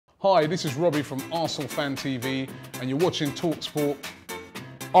Hi, this is Robbie from ArsenalFanTV, and you're watching talkSPORT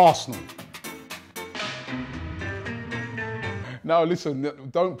Arsenal. No, listen,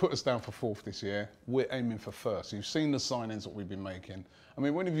 don't put us down for fourth this year. We're aiming for first. You've seen the signings that we've been making. I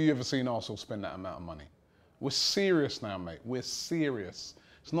mean, when have you ever seen Arsenal spend that amount of money? We're serious now, mate. We're serious.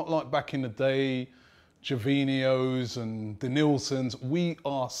 It's not like back in the day, Javinios and the Nilsons. We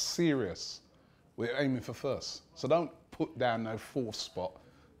are serious. We're aiming for first. So don't put down no fourth spot.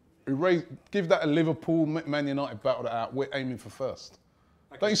 Give that a Liverpool, Man United battle that out. We're aiming for first.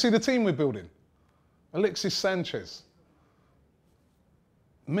 Okay. Don't you see the team we're building? Alexis Sanchez,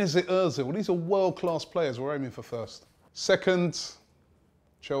 Mesut Ozil. These are world-class players. We're aiming for first. Second,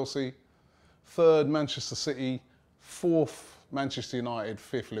 Chelsea. Third, Manchester City. Fourth, Manchester United.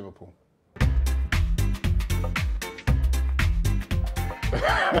 Fifth, Liverpool.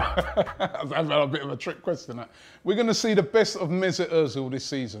 That's a bit of a trick question. That. We're going to see the best of Mesut Ozil this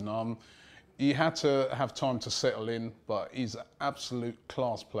season. He had to have time to settle in, but he's an absolute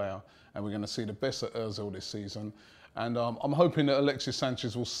class player, and we're going to see the best of Ozil this season. And I'm hoping that Alexis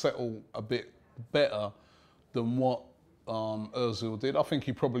Sanchez will settle a bit better than what Ozil did. I think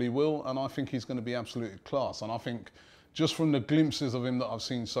he probably will, and I think he's going to be absolutely class. And I think just from the glimpses of him that I've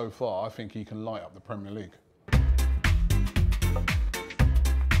seen so far, I think he can light up the Premier League.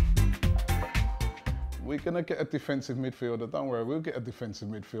 We're going to get a defensive midfielder. Don't worry, we'll get a defensive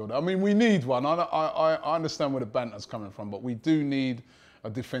midfielder. I mean, we need one. I understand where the banter's coming from, but we do need a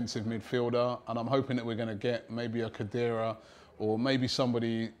defensive midfielder, and I'm hoping that we're going to get maybe a Kadira or maybe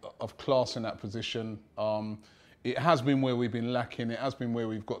somebody of class in that position. It has been where we've been lacking. It has been where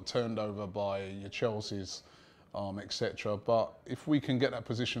we've got turned over by your Chelseas, etc. But if we can get that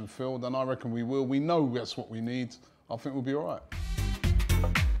position filled, then I reckon we will. We know that's what we need. I think we'll be all right.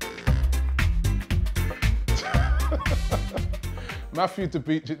 Matthew De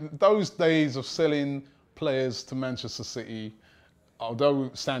Beach, those days of selling players to Manchester City, although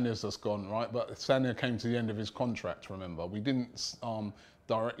Sanya's just gone, right? But Sanya came to the end of his contract, remember? We didn't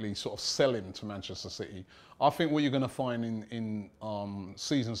directly sort of sell him to Manchester City. I think what you're going to find in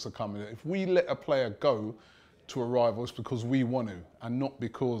seasons to come is that if we let a player go to a rival, it's because we want to, and not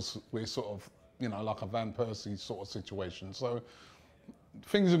because we're sort of, you know, like a Van Persie sort of situation. So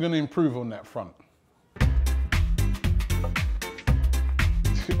things are going to improve on that front.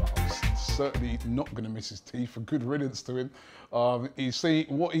 Certainly not going to miss his teeth. A good riddance to him. You see,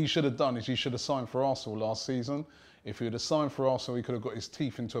 what he should have done is he should have signed for Arsenal last season. If he would have signed for Arsenal, he could have got his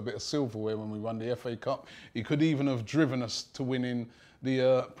teeth into a bit of silverware when we won the FA Cup. He could even have driven us to winning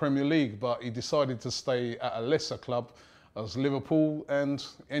the Premier League, but he decided to stay at a lesser club as Liverpool and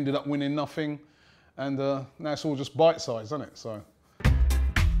ended up winning nothing. And now it's all just bite-sized, isn't it? So.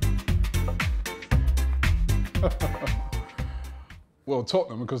 Well,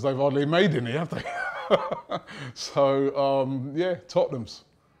 Tottenham, because they've hardly made any, have they? So, yeah, Tottenham's.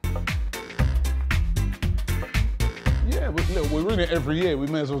 Yeah, look, we're in it every year. We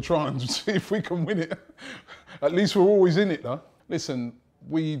may as well try and see if we can win it. At least we're always in it, though. Listen,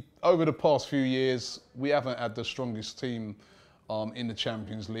 over the past few years, we haven't had the strongest team in the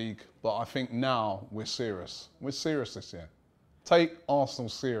Champions League, but I think now we're serious. We're serious this year. Take Arsenal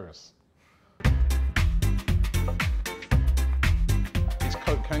serious.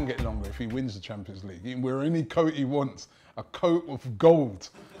 Coat can get longer if he wins the Champions League. He can wear any coat he wants, a coat of gold.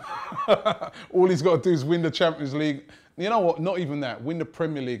 All he's got to do is win the Champions League. You know what? Not even that. Win the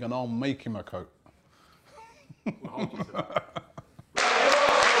Premier League and I'll make him a coat.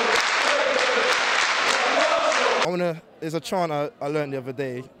 There's a chant I learned the other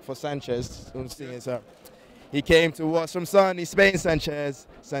day for Sanchez. I'm seeing it up. He came to watch from sunny Spain, Sanchez.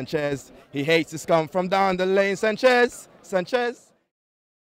 Sanchez. He hates to come from down the lane, Sanchez. Sanchez.